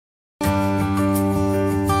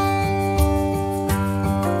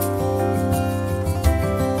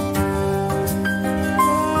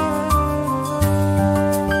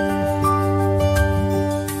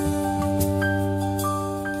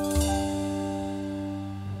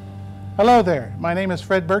Hello there, my name is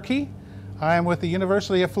Fred Burkey. I am with the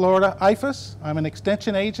University of Florida IFAS. I'm an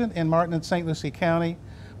extension agent in Martin and St. Lucie County.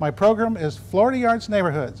 My program is Florida Yards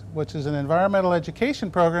Neighborhoods, which is an environmental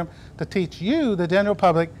education program to teach you, the general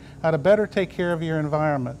public, how to better take care of your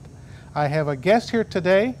environment. I have a guest here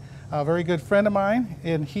today, a very good friend of mine,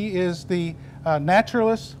 and he is the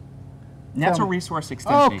Natural Resource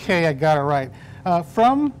Extension. Okay, I got it right.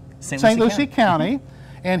 From St. Lucie County.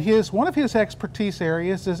 And one of his expertise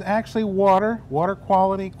areas is actually water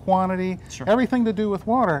quality, quantity, Sure. Everything to do with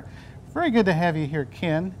water. Very good to have you here,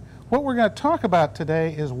 Ken. What we're going to talk about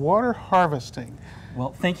today is water harvesting.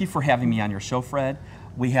 Well, thank you for having me on your show, Fred.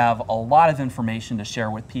 We have a lot of information to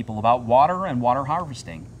share with people about water and water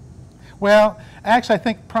harvesting. Well, actually, I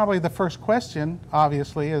think probably the first question,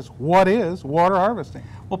 obviously, is what is water harvesting?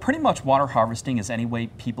 Well, pretty much water harvesting is any way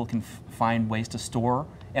people can find ways to store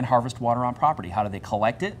and harvest water on property. How do they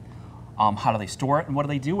collect it? How do they store it? And what do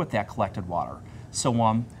they do with that collected water?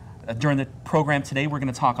 So during the program today, we're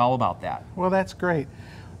going to talk all about that. Well, that's great.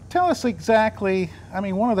 Tell us exactly, I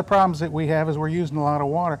mean, one of the problems that we have is we're using a lot of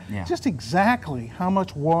water. Yeah. Just exactly how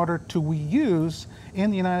much water do we use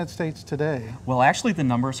in the United States today? Well, actually, the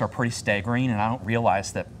numbers are pretty staggering, and I don't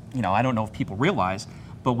realize that, I don't know if people realize,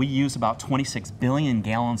 but we use about 26 billion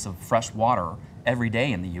gallons of fresh water every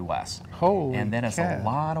day in the U.S. Holy And that is cat. a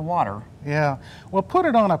lot of water. Yeah. Well, put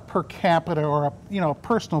it on a per capita or a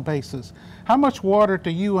personal basis. How much water do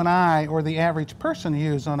you and I or the average person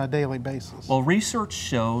use on a daily basis? Well, research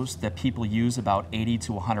shows that people use about 80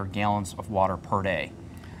 to 100 gallons of water per day.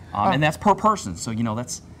 And that's per person. So,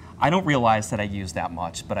 I don't realize that I use that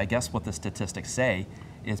much, but I guess what the statistics say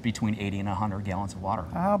is between 80 and 100 gallons of water.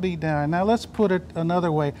 I'll be darned. Now let's put it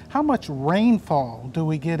another way. How much rainfall do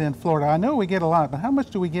we get in Florida? I know we get a lot, but how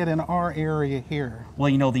much do we get in our area here?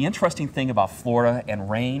 Well, the interesting thing about Florida and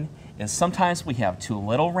rain is sometimes we have too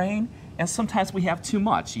little rain and sometimes we have too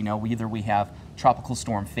much. Either we have Tropical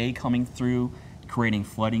Storm Faye coming through, creating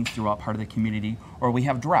flooding throughout part of the community, or we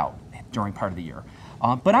have drought during part of the year.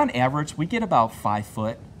 But on average, we get about 5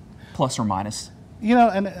 foot, plus or minus.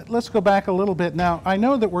 And let's go back a little bit. Now, I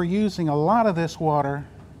know that we're using a lot of this water,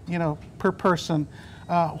 per person.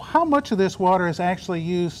 How much of this water is actually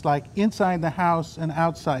used like inside the house and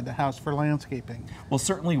outside the house for landscaping? Well,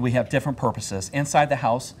 certainly we have different purposes. Inside the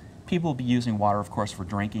house, people will be using water, of course, for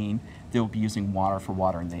drinking. They'll be using water for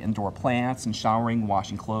watering the indoor plants and showering,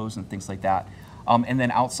 washing clothes and things like that. And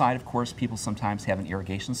then outside, of course, people sometimes have an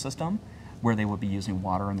irrigation system where they would be using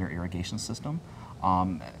water in their irrigation system.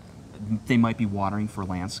 They might be watering for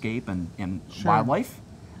landscape and Sure. wildlife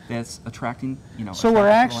that's attracting, So we're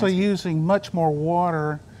actually using much more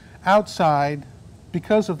water outside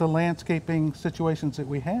because of the landscaping situations that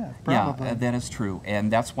we have, probably. Yeah, that is true.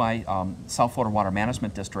 And that's why South Florida Water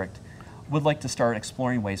Management District would like to start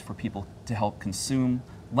exploring ways for people to help consume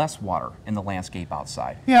less water in the landscape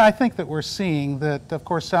outside. Yeah, I think that we're seeing that, of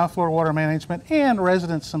course, South Florida Water Management and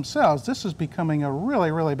residents themselves, this is becoming a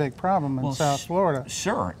really, really big problem in South Florida.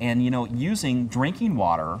 Sure, and using drinking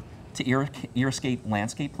water to irrigate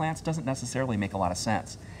landscape plants doesn't necessarily make a lot of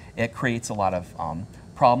sense. It creates a lot of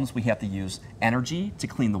problems. We have to use energy to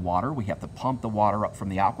clean the water. We have to pump the water up from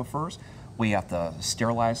the aquifers. We have to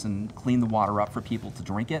sterilize and clean the water up for people to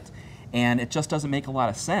drink it. And it just doesn't make a lot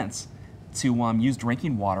of sense to use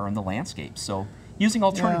drinking water in the landscape. So using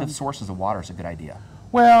alternative sources of water is a good idea.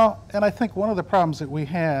 Well, and I think one of the problems that we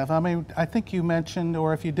have, I think you mentioned,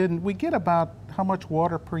 or if you didn't, we get about how much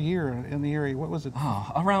water per year in the area? What was it? Oh,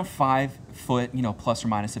 around 5 foot, plus or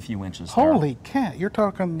minus a few inches. Holy cat, you're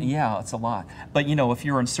talking... Yeah, it's a lot. But if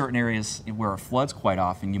you're in certain areas where it floods quite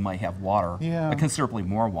often, you might have water, considerably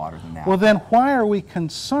more water than that. Well, then why are we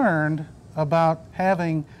concerned about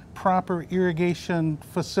having proper irrigation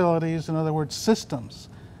facilities, in other words, systems?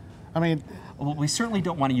 Well, we certainly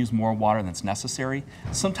don't want to use more water than's necessary.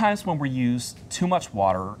 Sometimes when we use too much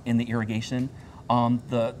water in the irrigation,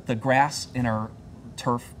 the grass in our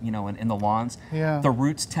turf, in the lawns, the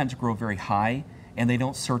roots tend to grow very high, and they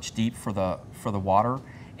don't search deep for the water,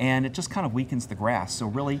 and it just kind of weakens the grass. So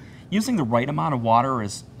really, using the right amount of water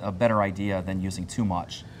is a better idea than using too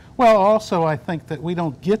much. Well, also, I think that we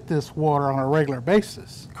don't get this water on a regular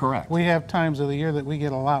basis. Correct. We have times of the year that we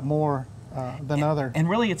get a lot more than other. And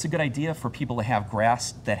really, it's a good idea for people to have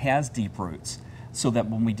grass that has deep roots, so that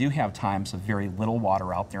when we do have times of very little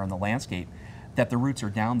water out there in the landscape, that the roots are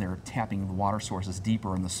down there tapping the water sources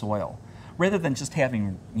deeper in the soil, rather than just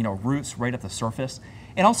having roots right at the surface.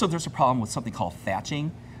 And also, there's a problem with something called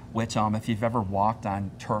thatching, which if you've ever walked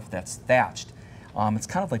on turf that's thatched, It's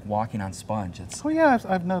kind of like walking on sponge. It's, Oh yeah,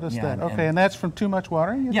 I've noticed Yeah, that. and- Okay, and that's from too much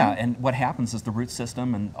watering, you yeah, think? and what happens is the root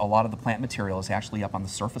system and a lot of the plant material is actually up on the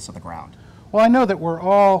surface of the ground. Well, I know that we're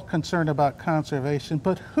all concerned about conservation,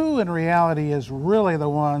 but who in reality is really the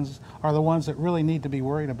ones that really need to be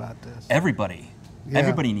worried about this? Everybody. Yeah.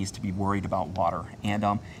 Everybody needs to be worried about water. And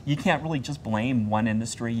you can't really just blame one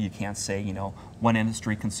industry. You can't say, you know, one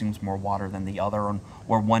industry consumes more water than the other,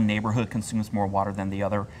 or one neighborhood consumes more water than the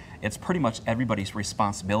other. It's pretty much everybody's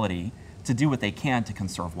responsibility to do what they can to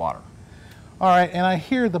conserve water. All right, and I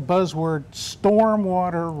hear the buzzword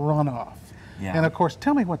stormwater runoff. Yeah. And of course,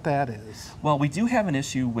 tell me what that is. Well, we do have an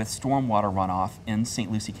issue with stormwater runoff in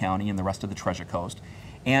St. Lucie County and the rest of the Treasure Coast.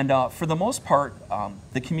 And for the most part,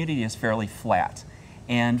 the community is fairly flat.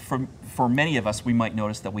 And for many of us, we might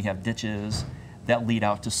notice that we have ditches that lead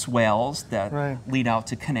out to swales, that Right. lead out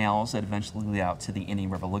to canals, that eventually lead out to the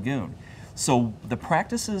Indian River Lagoon. So the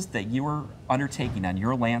practices that you are undertaking on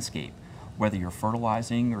your landscape, whether you're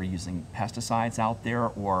fertilizing or using pesticides out there,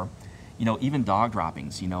 or you know, even dog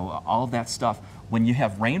droppings, you know, all of that stuff, when you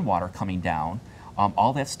have rainwater coming down,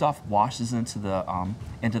 all that stuff washes into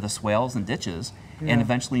the swales and ditches, Yeah. and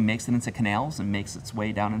eventually makes it into canals and makes its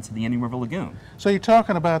way down into the Indian River Lagoon. So you're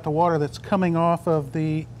talking about the water that's coming off of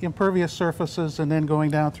the impervious surfaces and then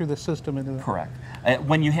going down through the system into the... Correct.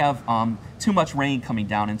 When you have too much rain coming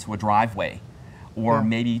down into a driveway, or Yeah.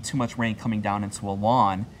 maybe too much rain coming down into a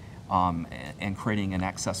lawn, and creating an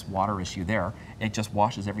excess water issue there, it just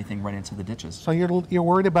washes everything right into the ditches. So you're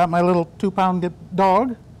worried about my little 2-pound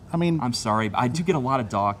dog? I mean, I'm sorry, I do get a lot of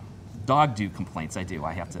dog complaints. I do.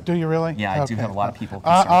 I have to. do you really? Yeah, I do Okay. have a lot of people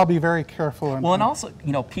concerned. I'll be very careful. Well, and also,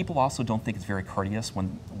 you know, people also don't think it's very courteous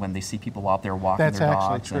when they see people out there walking That's their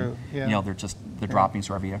actually dogs. true, And, yeah. You know, the droppings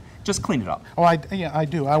are everywhere. Just clean it up. Oh, yeah, I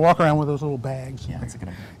do. I walk around with those little bags. Yeah, that's a good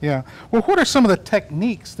idea. Yeah. Well, what are some of the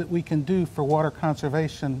techniques that we can do for water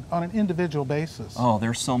conservation on an individual basis? Oh,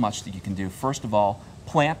 there's so much that you can do. First of all,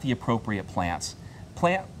 plant the appropriate plants.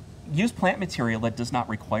 Use plant material that does not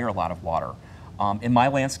require a lot of water. In my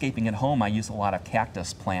landscaping at home, I use a lot of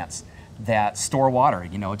cactus plants that store water.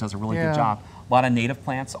 You know, it does a really Yeah. good job. A lot of native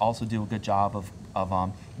plants also do a good job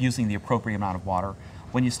of using the appropriate amount of water.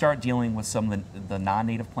 When you start dealing with some of the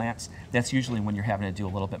non-native plants, that's usually when you're having to do a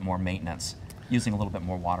little bit more maintenance, using a little bit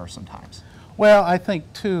more water sometimes. Well, I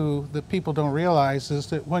think, too, that people don't realize is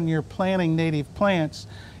that when you're planting native plants,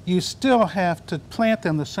 you still have to plant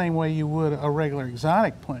them the same way you would a regular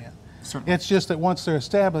exotic plant. Certainly. It's just that once they're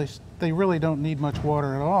established, they really don't need much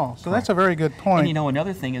water at all. So that's Correct. a very good point. And you know,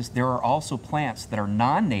 another thing is there are also plants that are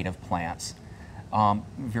non-native plants,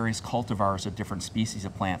 various cultivars of different species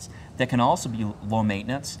of plants that can also be low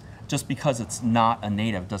maintenance. Just because it's not a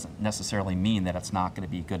native doesn't necessarily mean that it's not going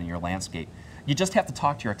to be good in your landscape. You just have to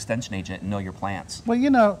talk to your extension agent and know your plants. Well, you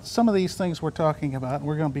know, some of these things we're talking about, and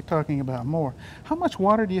we're going to be talking about more. How much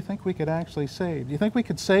water do you think we could actually save? Do you think we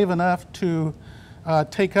could save enough to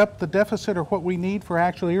take up the deficit or what we need for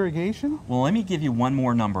actual irrigation? Well, let me give you one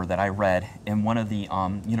more number that I read in one of the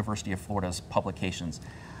University of Florida's publications.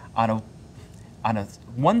 On a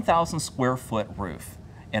 1,000 square foot roof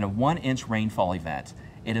and a 1-inch rainfall event,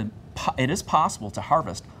 it is possible to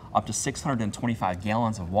harvest up to 625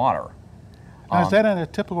 gallons of water. Now, is that in a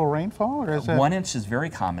typical rainfall, or is that... 1 inch is very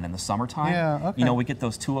common in the summertime. Yeah, okay. You know, we get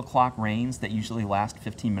those 2 o'clock rains that usually last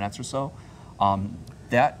 15 minutes or so.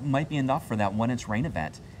 That might be enough for that 1-inch rain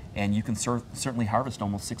event, and you can certainly harvest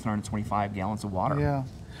almost 625 gallons of water. Yeah.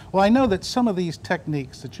 Well, I know that some of these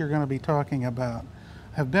techniques that you're going to be talking about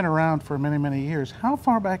have been around for many, many years. How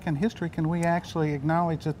far back in history can we actually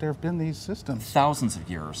acknowledge that there have been these systems? Thousands of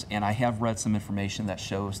years, and I have read some information that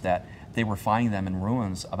shows that they were finding them in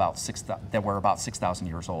ruins that were about 6,000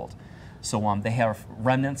 years old. So they have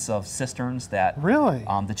remnants of cisterns that Really?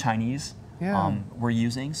 the Chinese Yeah. were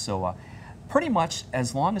using. So pretty much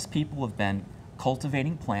as long as people have been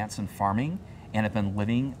cultivating plants and farming and have been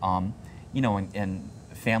living, you know, in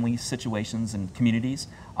family situations and communities,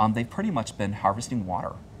 they've pretty much been harvesting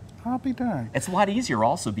water. I'll be darned. It's a lot easier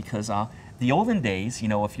also because the olden days, you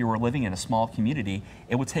know, if you were living in a small community,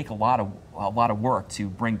 it would take a lot of work to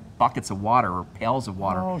bring buckets of water or pails of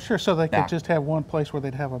water. Oh, sure. So they back. could just have one place where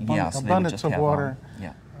they'd have Yeah, so they would abundance just of have, water.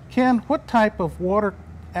 yeah. Ken, what type of water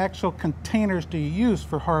actual containers do you use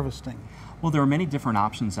for harvesting? Well, there are many different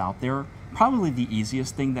options out there. Probably the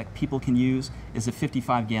easiest thing that people can use is a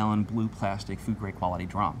 55-gallon blue plastic food-grade quality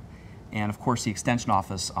drum. And of course, the extension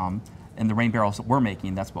office and the rain barrels that we're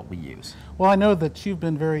making, that's what we use. Well, I know that you've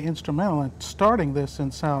been very instrumental in starting this in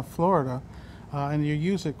South Florida, and you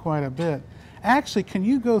use it quite a bit. Actually, can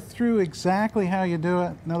you go through exactly how you do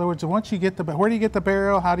it? In other words, once you get where do you get the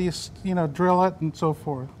barrel? How do you drill it and so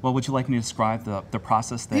forth? Well, would you like me to describe the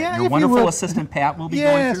process that Yeah, your if wonderful you would. assistant Pat will be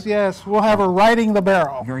going through? Yes, we'll have her riding the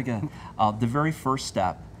barrel. Very good. The very first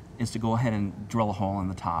step is to go ahead and drill a hole in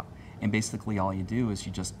the top. And basically all you do is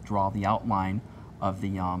you just draw the outline of the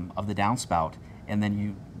downspout, and then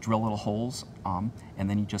you drill little holes, and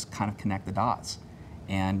then you just kind of connect the dots.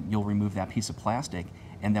 And you'll remove that piece of plastic,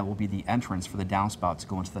 and that will be the entrance for the downspout to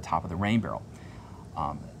go into the top of the rain barrel.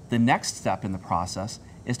 The next step in the process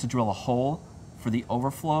is to drill a hole for the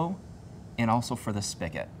overflow and also for the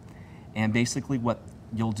spigot. And basically what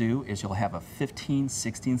you'll do is you'll have a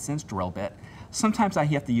 15/16" drill bit. Sometimes I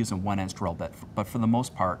have to use a 1" drill bit, but for the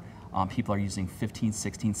most part, people are using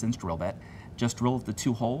 15/16" drill bit. Just drill the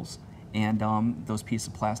 2 holes, and those pieces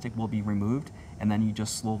of plastic will be removed, and then you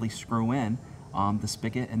just slowly screw in the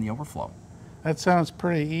spigot and the overflow. That sounds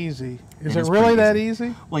pretty easy. Is it is really pretty that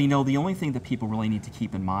easy? Well, the only thing that people really need to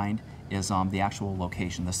keep in mind is the actual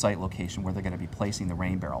location, the site location where they're going to be placing the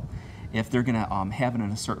rain barrel. If they're going to have it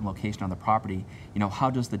in a certain location on the property,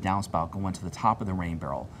 how does the downspout go into the top of the rain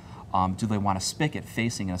barrel? Do they want a spigot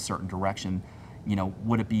facing in a certain direction?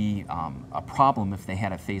 Would it be a problem if they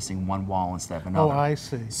had it facing one wall instead of another? Oh, I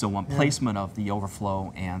see. So placement of the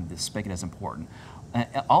overflow and the spigot is important.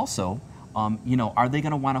 Also, are they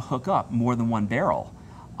going to want to hook up more than one barrel?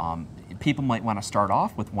 People might want to start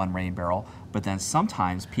off with one rain barrel, but then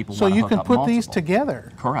sometimes people want to hook up multiple. So you can put these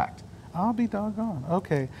together? Correct. I'll be doggone.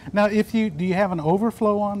 Okay. Now, do you have an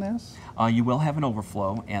overflow on this? You will have an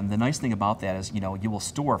overflow, and the nice thing about that is, you will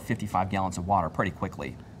store 55 gallons of water pretty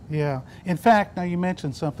quickly. Yeah. In fact, now you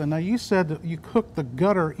mentioned something. Now you said that you cook the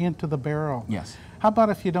gutter into the barrel. Yes. How about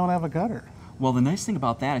if you don't have a gutter? Well, the nice thing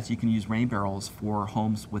about that is you can use rain barrels for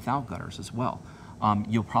homes without gutters as well.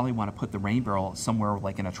 You'll probably want to put the rain barrel somewhere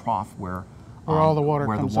like in a trough where all the water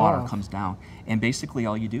comes down. And basically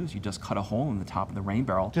all you do is you just cut a hole in the top of the rain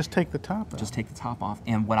barrel. Just take the top off. Just take the top off.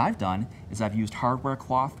 And what I've done is I've used hardware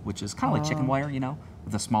cloth, which is kind of like chicken wire,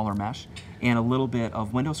 with a smaller mesh, and a little bit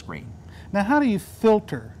of window screen. Now, how do you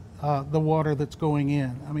filter the water that's going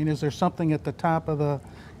in? I mean, is there something at the top of the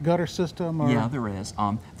gutter system? Or? Yeah, there is.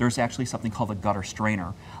 There's actually something called a gutter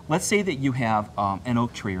strainer. Let's say that you have an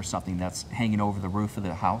oak tree or something that's hanging over the roof of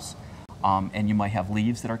the house, and you might have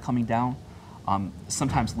leaves that are coming down.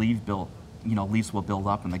 Sometimes leaves will build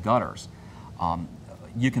up in the gutters.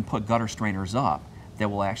 You can put gutter strainers up that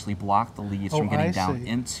will actually block the leaves from getting down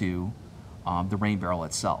into the rain barrel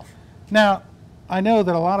itself. Now, I know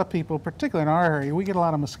that a lot of people, particularly in our area, we get a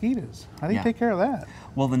lot of mosquitoes. How do you take care of that?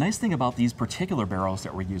 Well, the nice thing about these particular barrels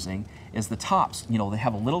that we're using is the tops. They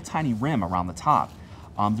have a little tiny rim around the top.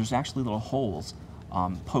 There's actually little holes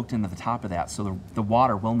poked into the top of that, so the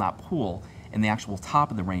water will not pool in the actual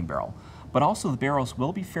top of the rain barrel. But also the barrels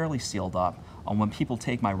will be fairly sealed up. When people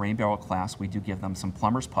take my rain barrel class, we do give them some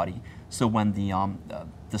plumber's putty, so when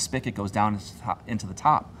the spigot goes down into the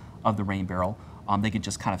top of the rain barrel, they can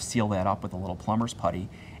just kind of seal that up with a little plumber's putty.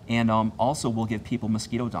 And also we'll give people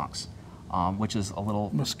mosquito dunks, which is a little...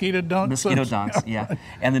 Mosquito dunks? Mosquito dunks, yeah.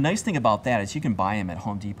 And the nice thing about that is you can buy them at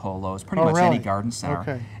Home Depot, Lowe's, pretty much any garden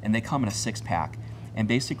center. And they come in a 6-pack. And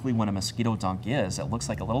basically what a mosquito dunk is, it looks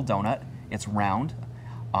like a little donut, it's round,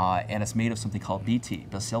 and it's made of something called BT,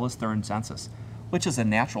 Bacillus thuringiensis, which is a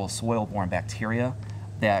natural soil-borne bacteria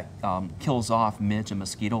that kills off midge and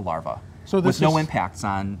mosquito larvae. So with no impacts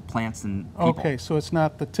on plants and people. Okay, so it's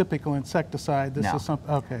not the typical insecticide. This is something.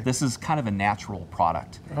 Okay. This is kind of a natural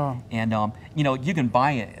product. Oh. And you can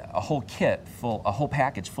buy a whole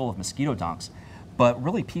package full of mosquito dunks, but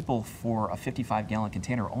really people for a 55-gallon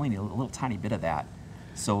container only need a little tiny bit of that.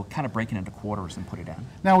 So kind of break it into quarters and put it in.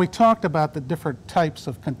 Now we talked about the different types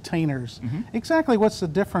of containers. Exactly what's the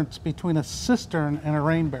difference between a cistern and a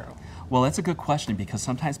rain barrel? Well, that's a good question because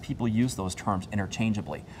sometimes people use those terms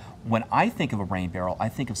interchangeably. When I think of a rain barrel, I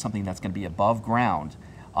think of something that's going to be above ground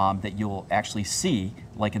that you'll actually see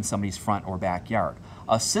like in somebody's front or backyard.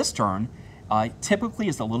 A cistern typically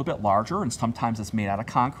is a little bit larger and sometimes it's made out of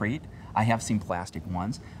concrete. I have seen plastic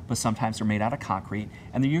ones, but sometimes they're made out of concrete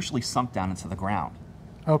and they're usually sunk down into the ground.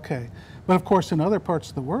 Okay, but of course in other parts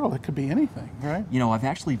of the world it could be anything, right? I've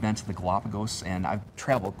actually been to the Galapagos and I've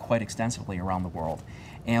traveled quite extensively around the world.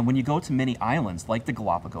 And when you go to many islands like the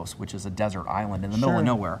Galapagos, which is a desert island in the middle of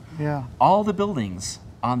nowhere, all the buildings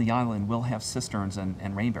on the island will have cisterns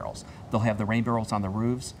and rain barrels. They'll have the rain barrels on the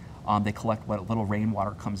roofs. They collect what little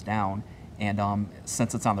rainwater comes down, and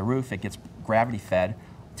since it's on the roof, it gets gravity fed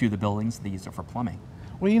through the buildings. These are for plumbing.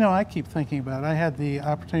 Well, I keep thinking about it. I had the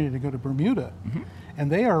opportunity to go to Bermuda,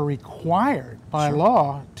 and they are required by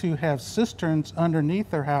law to have cisterns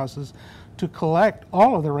underneath their houses to collect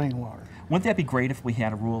all of the rainwater. Wouldn't that be great if we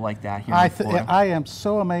had a rule like that here in Florida? I am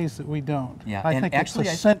so amazed that we don't. Yeah, I and think actually,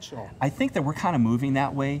 it's essential. I think that we're kind of moving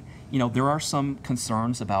that way. You know, there are some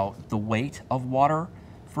concerns about the weight of water.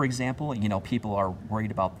 For example, you know, people are worried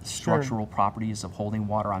about the structural properties of holding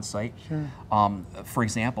water on site. Sure. For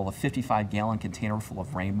example, a 55-gallon container full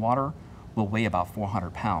of rainwater will weigh about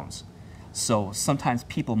 400 pounds. So sometimes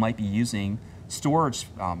people might be using storage,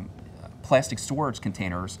 plastic storage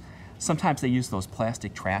containers. Sometimes they use those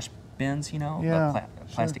plastic trash bins, you know,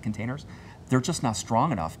 plastic containers. They're just not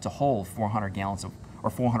strong enough to hold 400 gallons of, or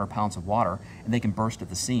 400 pounds of water, and they can burst at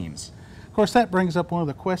the seams. Of course, that brings up one of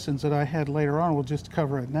the questions that I had later on. We'll just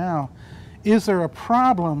cover it now. Is there a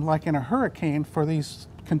problem, like in a hurricane, for these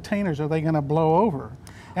containers? Are they going to blow over?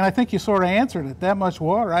 And I think you sort of answered it. That much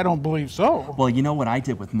water? I don't believe so. Well, you know what I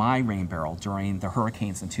did with my rain barrel during the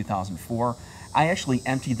hurricanes in 2004? I actually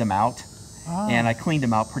emptied them out, and I cleaned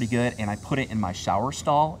them out pretty good, and I put it in my shower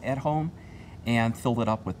stall at home and filled it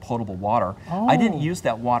up with potable water. I didn't use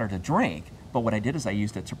that water to drink, but what I did is I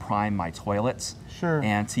used it to prime my toilets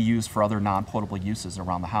and to use for other non-potable uses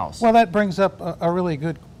around the house. Well, that brings up a really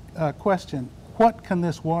good question. What can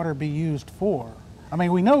this water be used for? I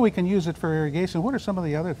mean, we know we can use it for irrigation. What are some of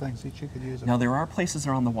the other things that you could use it Now, for? there are places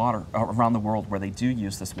around the world where they do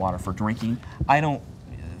use this water for drinking. I don't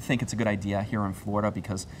think it's a good idea here in Florida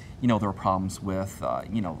because, you know, there are problems with,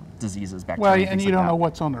 you know, diseases, bacteria, well, and you don't know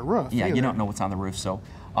what's on the roof. Yeah, either. you don't know what's on the roof. So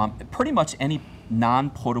pretty much any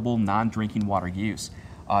non-potable, non-drinking water use,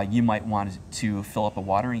 you might want to fill up a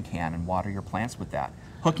watering can and water your plants with that.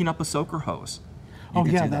 Hooking up a soaker hose. Oh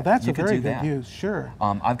yeah, now that's a very good use, sure.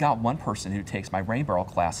 I've got one person who takes my rain barrel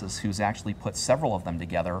classes who's actually put several of them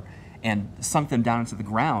together and sunk them down into the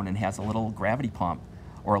ground and has a little gravity pump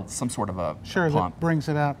or some sort of a pump. That brings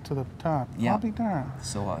it out to the top. Yeah. I'll be darned.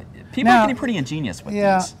 So people are getting pretty ingenious with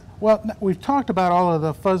these. Well, we've talked about all of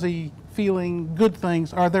the fuzzy feeling good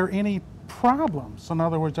things. Are there any problems? In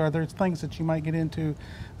other words, are there things that you might get into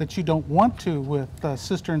that you don't want to with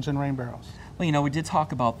cisterns and rain barrels? Well, you know, we did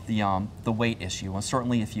talk about the weight issue, and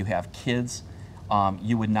certainly if you have kids,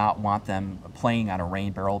 you would not want them playing on a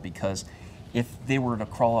rain barrel because if they were to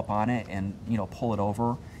crawl up on it and, you know, pull it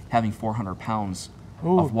over, having 400 pounds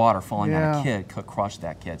of water falling on a kid could crush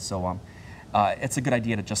that kid. So it's a good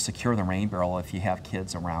idea to just secure the rain barrel if you have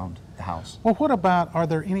kids around the house. Well, what about, are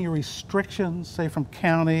there any restrictions, say from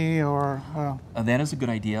county or? That is a good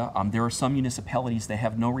idea. There are some municipalities that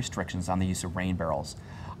have no restrictions on the use of rain barrels.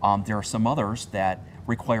 There are some others that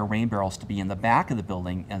require rain barrels to be in the back of the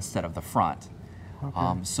building instead of the front.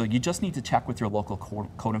 Okay. So you just need to check with your local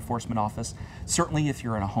code enforcement office. Certainly if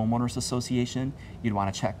you're in a homeowners association, you'd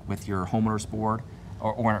want to check with your homeowners board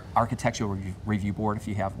or an architectural review board if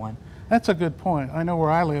you have one. That's a good point. I know where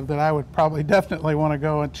I live that I would probably definitely want to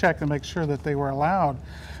go and check and make sure that they were allowed.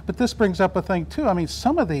 But this brings up a thing too. I mean,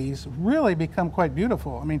 some of these really become quite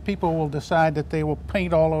beautiful. I mean, people will decide that they will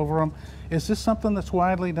paint all over them. Is this something that's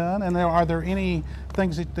widely done? And are there any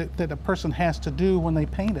things that a person has to do when they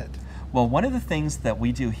paint it? Well, one of the things that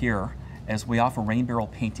we do here is we offer rain barrel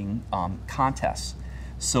painting contests.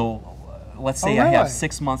 So let's say I have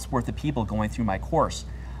 6 months worth of people going through my course.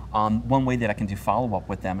 One way that I can do follow-up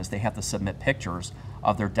with them is they have to submit pictures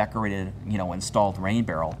of their decorated, you know, installed rain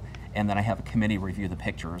barrel, and then I have a committee review the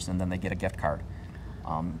pictures, and then they get a gift card.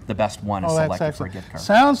 The best one is selected for a gift card.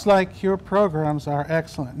 Sounds like your programs are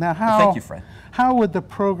excellent. Now, thank you, Fred. How would the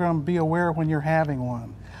program be aware when you're having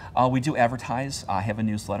one? We do advertise. I have a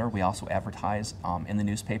newsletter. We also advertise in the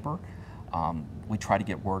newspaper. We try to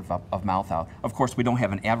get word of mouth out. Of course, we don't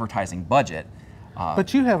have an advertising budget.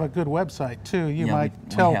 But you have a good website too. You might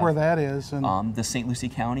tell where that is. And the St. Lucie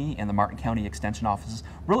County and the Martin County Extension offices,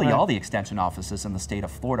 really all the Extension offices in the state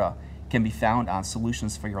of Florida, can be found on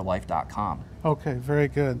solutionsforyourlife.com. Okay, very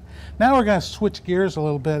good. Now we're going to switch gears a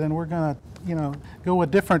little bit, and we're going to, go a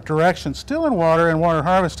different direction. Still in water and water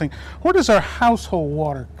harvesting. Where does our household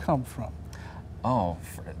water come from? Oh,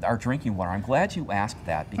 our drinking water. I'm glad you asked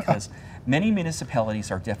that because many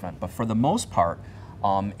municipalities are different, but for the most part,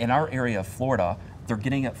 in our area of Florida, they're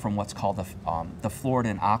getting it from what's called the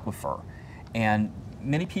Floridan aquifer, and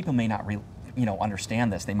many people may not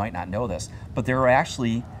understand this. They might not know this, but there are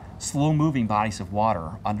actually slow-moving bodies of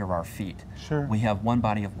water under our feet. Sure. We have one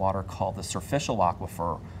body of water called the surficial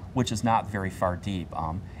aquifer, which is not very far deep.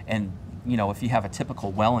 And if you have a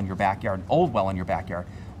typical well in your backyard, an old well in your backyard,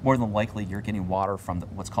 more than likely you're getting water from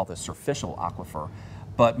what's called the surficial aquifer.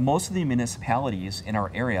 But most of the municipalities in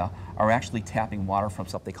our area are actually tapping water from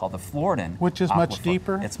something called the Floridan which is aquifer. Much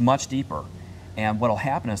deeper? It's much deeper. And what'll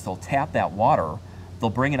happen is they'll tap that water,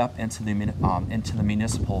 they'll bring it up into the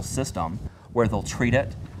municipal system where they'll treat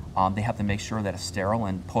it. They have to make sure that it's sterile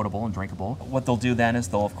and potable and drinkable. What they'll do then is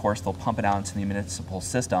they'll pump it out into the municipal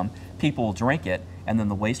system. People will drink it, and then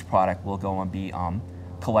the waste product will go and be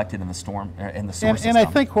collected in the sewer system. And I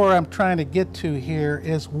think where I'm trying to get to here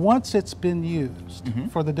is once it's been used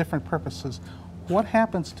for the different purposes, what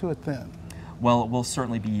happens to it then? Well, it will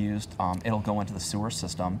certainly be used. It'll go into the sewer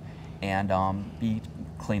system and be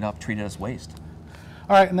cleaned up, treated as waste.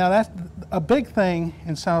 All right, now that's a big thing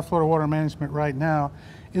in South Florida water management right now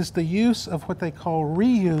is the use of what they call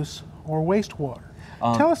reuse or wastewater.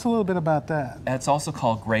 Tell us a little bit about that. It's also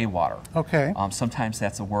called gray water. Okay. Sometimes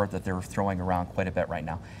that's a word that they're throwing around quite a bit right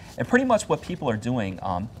now. And pretty much what people are doing,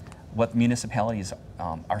 what municipalities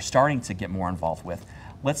are starting to get more involved with.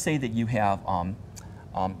 Let's say that you have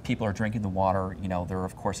people are drinking the water, they're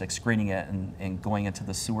of course excreting it and going into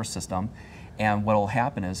the sewer system. And what will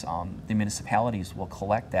happen is the municipalities will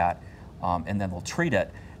collect that and then they'll treat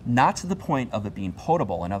it. Not to the point of it being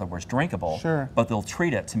potable, in other words, drinkable, sure, but they'll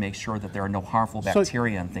treat it to make sure that there are no harmful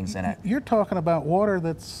bacteria and things in it. You're talking about water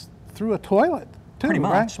that's through a toilet, too, pretty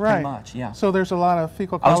much, right? Pretty much, yeah. So there's a lot of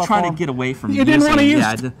fecal coliform. I was trying to get away from you didn't want to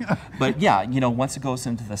use it. But yeah, once it goes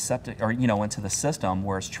into the septic, or into the system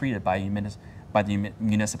where it's treated by the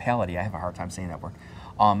municipality, I have a hard time saying that word,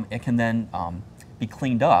 it can then be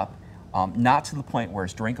cleaned up, not to the point where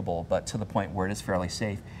it's drinkable, but to the point where it is fairly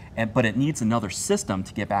safe. But it needs another system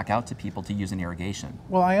to get back out to people to use in irrigation.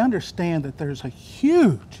 Well, I understand that there's a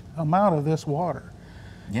huge amount of this water.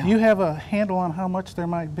 Yeah. Do you have a handle on how much there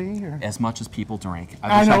might be? Or? As much as people drink.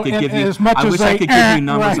 I wish I could give you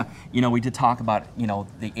numbers. Right. We did talk about,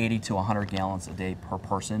 the 80 to 100 gallons a day per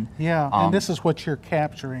person. Yeah, and this is what you're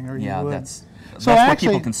capturing, or yeah, you would. that's what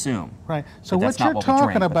people consume. Right. So what you're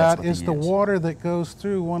talking about is the water that goes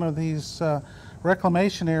through one of these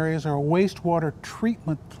reclamation areas or a wastewater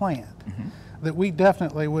treatment plant that we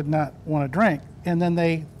definitely would not want to drink. And then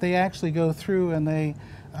they actually go through and they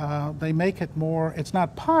make it more, it's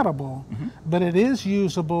not potable, but it is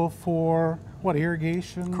usable for, what,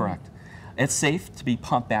 irrigation? Correct. It's safe to be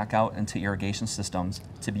pumped back out into irrigation systems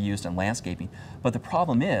to be used in landscaping. But the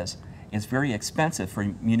problem is, it's very expensive for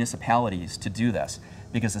municipalities to do this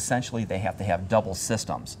because essentially they have to have double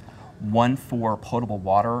systems. One for potable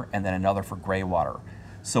water and then another for gray water.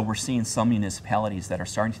 So we're seeing some municipalities that are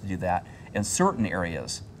starting to do that in certain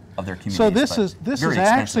areas of their communities. So this is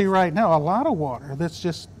actually right now a lot of water that's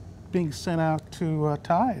just being sent out to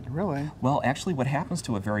Tide, really. Well, actually what happens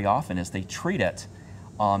to it very often is they treat it,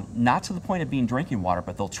 not to the point of being drinking water,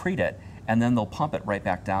 but they'll treat it and then they'll pump it right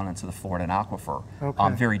back down into the Florida aquifer,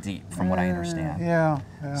 very deep, from what I understand. Yeah.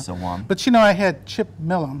 So, but I had Chip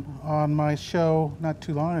Millam on my show not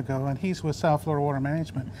too long ago, and he's with South Florida Water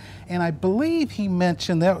Management, and I believe he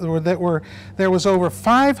mentioned that there was over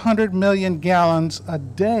 500 million gallons a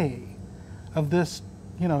day of this,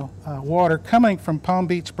 water coming from Palm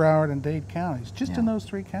Beach, Broward, and Dade counties, just in those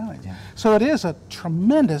 3 counties. Yeah. So it is a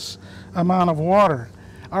tremendous amount of water.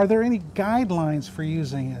 Are there any guidelines for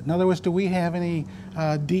using it? In other words, do we have any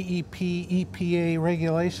DEP, EPA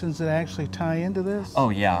regulations that actually tie into this?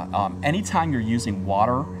 Oh yeah. Anytime you're using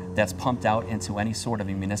water that's pumped out into any sort of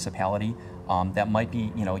a municipality that might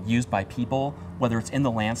be used by people, whether it's in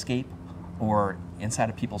the landscape or inside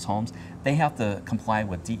of people's homes, they have to comply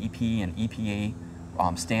with DEP and EPA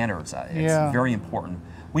standards. It's very important.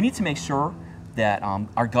 We need to make sure that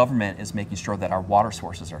our government is making sure that our water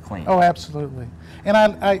sources are clean. Oh, absolutely.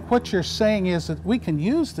 And what you're saying is that we can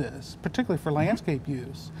use this, particularly for landscape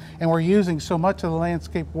use, and we're using so much of the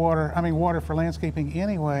landscape water, water for landscaping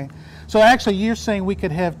anyway. So actually you're saying we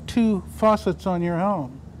could have 2 faucets on your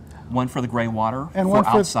home. One for the gray water and for one for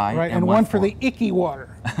outside, right, and one for the icky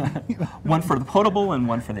water. One for the potable and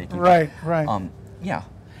one for the icky water. Right. Yeah.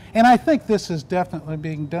 And I think this is definitely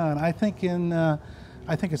being done. I think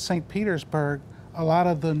at St. Petersburg, a lot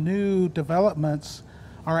of the new developments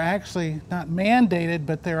are actually not mandated,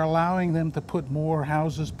 but they're allowing them to put more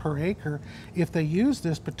houses per acre if they use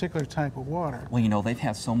this particular type of water. Well, they've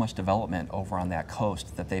had so much development over on that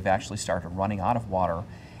coast that they've actually started running out of water.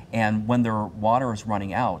 And when their water is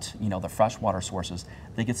running out, the freshwater sources,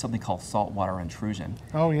 they get something called saltwater intrusion.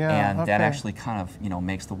 Oh, yeah. And that actually kind of,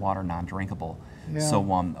 makes the water non-drinkable. Yeah. So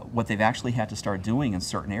what they've actually had to start doing in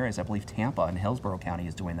certain areas, I believe Tampa and Hillsborough County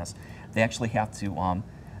is doing this, they actually have to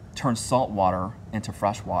turn salt water into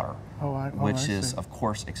fresh water, which is, of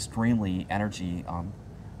course, extremely energy.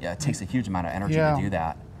 It takes a huge amount of energy to do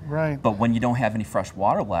that. Right. But when you don't have any fresh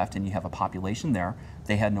water left and you have a population there,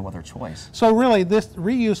 they had no other choice. So really, this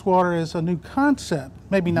reuse water is a new concept.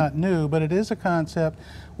 Maybe not new, but it is a concept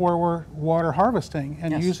where we're water harvesting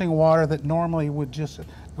and using water that normally would just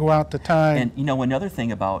go out to Tide. And another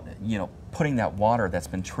thing about putting that water that's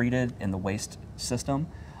been treated in the waste system,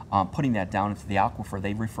 putting that down into the aquifer.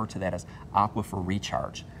 They refer to that as aquifer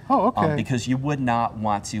recharge. Oh, okay. Because you would not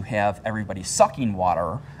want to have everybody sucking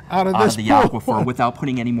water out of the pool. aquifer without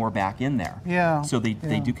putting any more back in there. Yeah. So they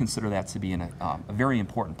do consider that to be a very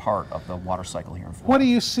important part of the water cycle here in Florida. What do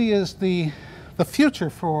you see as the future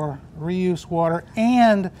for reuse water,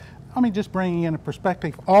 and I mean, just bringing in a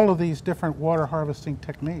perspective, all of these different water harvesting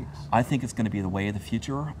techniques? I think it's going to be the way of the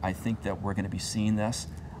future. I think that we're going to be seeing this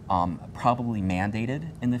probably mandated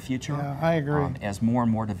in the future. Yeah, I agree. As more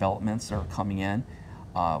and more developments are coming in,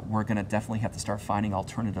 we're going to definitely have to start finding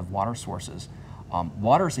alternative water sources.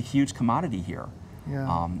 Water is a huge commodity here.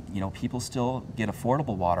 Yeah. You know, people still get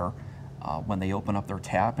affordable water when they open up their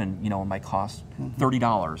tap, and you know, it might cost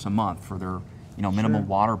 $30 a month for their minimum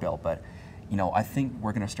water bill. But you know, I think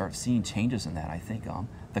we're going to start seeing changes in that. I think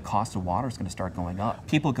the cost of water is going to start going up.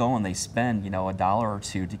 People go and they spend, $1 or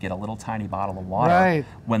 $2 to get a little tiny bottle of water,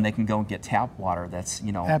 when they can go and get tap water that's,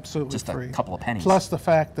 absolutely just free. a couple of pennies. Plus the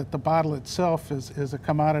fact that the bottle itself is a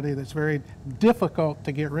commodity that's very difficult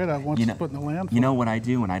to get rid of once it's put in the landfill. You know what I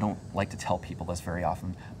do, and I don't like to tell people this very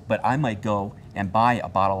often, but I might go and buy a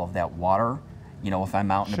bottle of that water. If I'm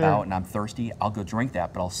out and about and I'm thirsty, I'll go drink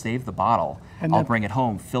that, but I'll save the bottle. And I'll bring it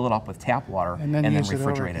home, fill it up with tap water, and then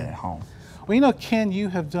refrigerate it at home. Well, Ken, you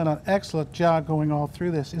have done an excellent job going all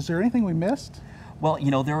through this. Is there anything we missed? Well,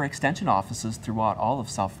 there are extension offices throughout all of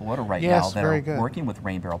South Florida right now that are working with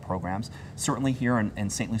rain barrel programs. Certainly here in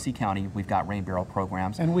St. Lucie County, we've got rain barrel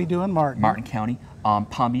programs. And we do in Martin. Martin County.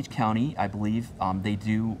 Palm Beach County, I believe, they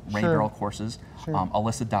do rain barrel courses.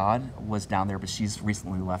 Alyssa Dodd was down there, but she's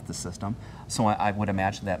recently left the system. So I would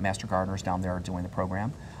imagine that Master Gardeners down there are doing the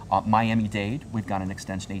program. Miami-Dade, we've got an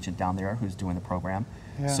extension agent down there who's doing the program.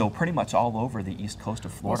 Yeah. So pretty much all over the east coast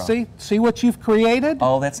of Florida. Well, see what you've created?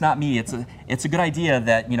 Oh, that's not me. It's a good idea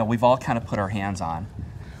that we've all kind of put our hands on.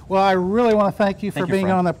 Well, I really want to thank you for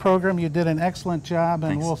being on the program. You did an excellent job,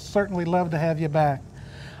 and we'll certainly love to have you back.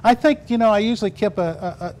 I think, I usually keep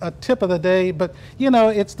a tip of the day, but,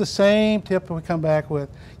 it's the same tip we come back with.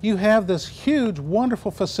 You have this huge, wonderful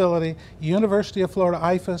facility, University of Florida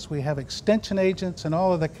IFAS. We have extension agents in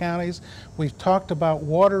all of the counties. We've talked about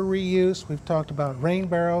water reuse. We've talked about rain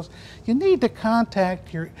barrels. You need to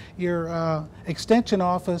contact your extension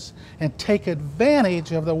office and take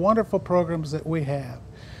advantage of the wonderful programs that we have.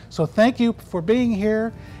 So thank you for being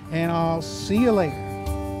here, and I'll see you later.